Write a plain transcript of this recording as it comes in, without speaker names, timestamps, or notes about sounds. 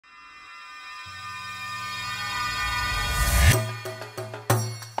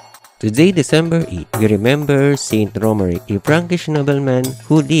Today, December 8, we remember Saint Romaric, a Frankish nobleman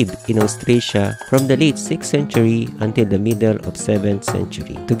who lived in Austrasia from the late 6th century until the middle of 7th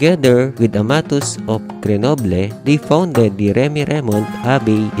century. Together with Amatus of Grenoble, they founded the Remiremont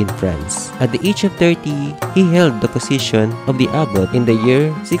Abbey in France. At the age of 30, he held the position of the Abbot in the year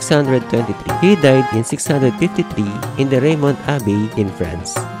 623. He died in 653 in the Remiremont Abbey in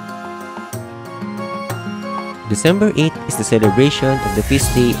France. December 8 is the celebration of the feast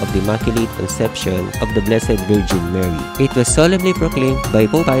day of the Immaculate Conception of the Blessed Virgin Mary. It was solemnly proclaimed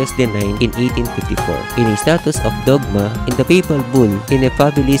by Pope Pius IX in 1854 in a status of dogma in the papal bull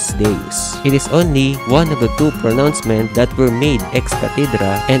Ineffabilis Deus. It is only one of the two pronouncements that were made ex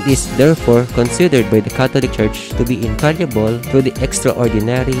cathedra and is therefore considered by the Catholic Church to be infallible through the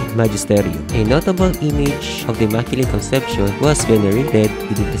extraordinary magisterium. A notable image of the Immaculate Conception was venerated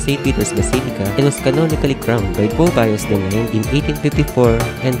within the St. Peter's Basilica and was canonically crowned by Pope Pius IX in 1854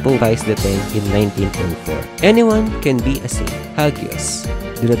 and Pope Pius X in 1904. Anyone can be a saint. Hagios.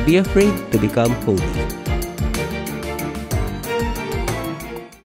 Do not be afraid to become holy.